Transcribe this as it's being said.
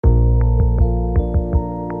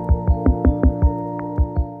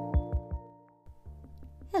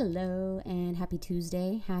Hello and happy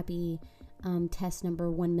Tuesday. Happy test number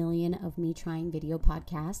 1 million of me trying video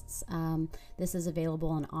podcasts. This is available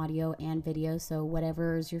on audio and video, so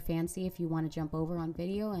whatever is your fancy. If you want to jump over on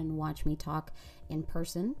video and watch me talk in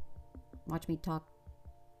person, watch me talk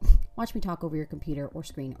over your computer or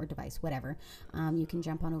screen or device, whatever. You can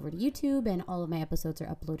jump on over to YouTube, and all of my episodes are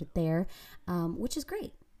uploaded there, which is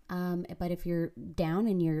great. But if you're down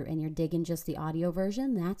and you're digging just the audio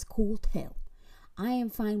version, that's cool too. I am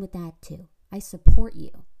fine with that too. I support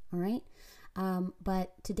you. All right.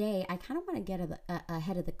 But today I kind of want to get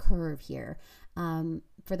ahead of the curve here.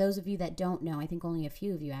 For those of you that don't know, I think only a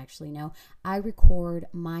few of you actually know, I record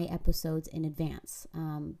my episodes in advance,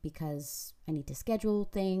 because I need to schedule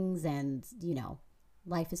things and,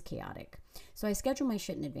 life is chaotic. So I schedule my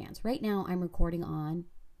shit in advance. Right now I'm recording on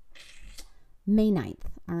May 9th.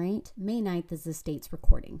 All right. May 9th is the state's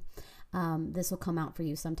recording. This will come out for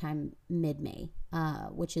you sometime mid-May,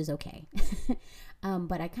 which is okay.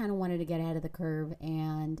 But I kind of wanted to get ahead of the curve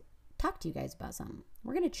and talk to you guys about something.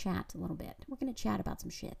 We're going to chat a little bit. We're going to chat about some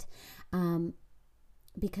shit.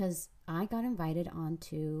 Because I got invited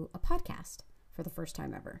onto a podcast for the first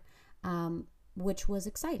time ever, which was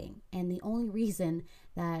exciting. And the only reason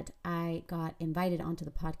that I got invited onto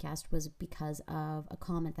the podcast was because of a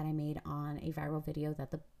comment that I made on a viral video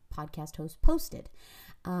that the podcast host posted.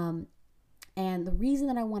 And the reason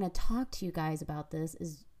that I want to talk to you guys about this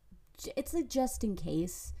is it's like just in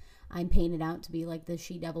case I'm painted out to be like the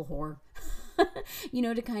she-devil whore,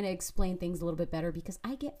 to kind of explain things a little bit better, because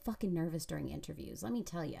I get fucking nervous during interviews, let me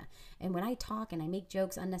tell you. And when I talk and I make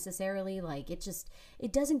jokes unnecessarily,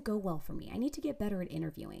 it doesn't go well for me. I need to get better at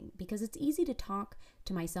interviewing, because it's easy to talk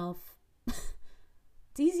to myself.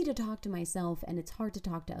 It's easy to talk to myself, and it's hard to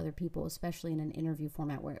talk to other people, especially in an interview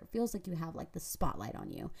format where it feels like you have like the spotlight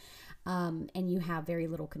on you, and you have very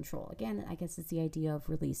little control. Again, I guess it's the idea of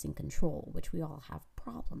releasing control, which we all have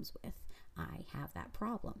problems with. I have that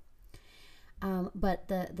problem. But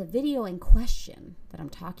the video in question that I'm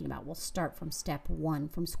talking about will start from step one,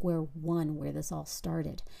 from square one, where this all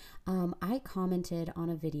started. I commented on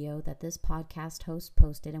a video that this podcast host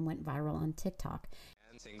posted and went viral on TikTok.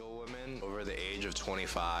 Single women over the age of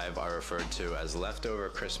 25 are referred to as leftover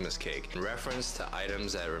Christmas cake, in reference to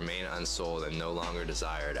items that remain unsold and no longer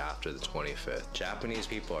desired after the 25th. Japanese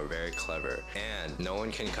people are very clever, and no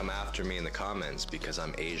one can come after me in the comments because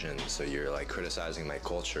I'm Asian, so you're like criticizing my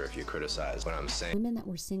culture if you criticize what I'm saying. Women that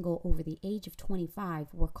were single over the age of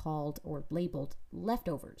 25 were called or labeled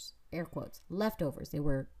leftovers, air quotes, leftovers. They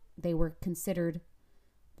were considered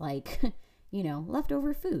like,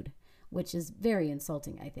 leftover food, which is very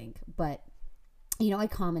insulting, I think. But, I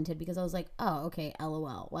commented because I was like, oh, okay,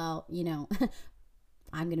 LOL. Well,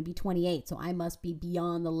 I'm going to be 28, so I must be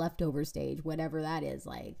beyond the leftover stage, whatever that is,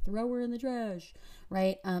 like throw her in the trash,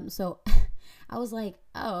 right? So I was like,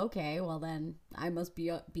 oh, okay, well then I must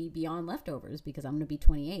be beyond leftovers because I'm going to be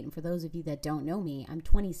 28. And for those of you that don't know me, I'm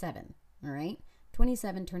 27, all right?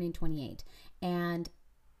 27 turning 28. And,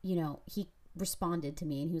 he responded to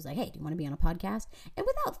me and he was like, hey, do you want to be on a podcast? And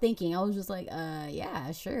without thinking, I was just like,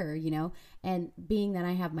 yeah, sure, and being that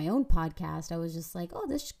I have my own podcast, I was just like, oh,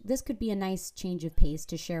 this could be a nice change of pace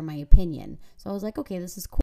to share my opinion. So I was like, okay, this is cool.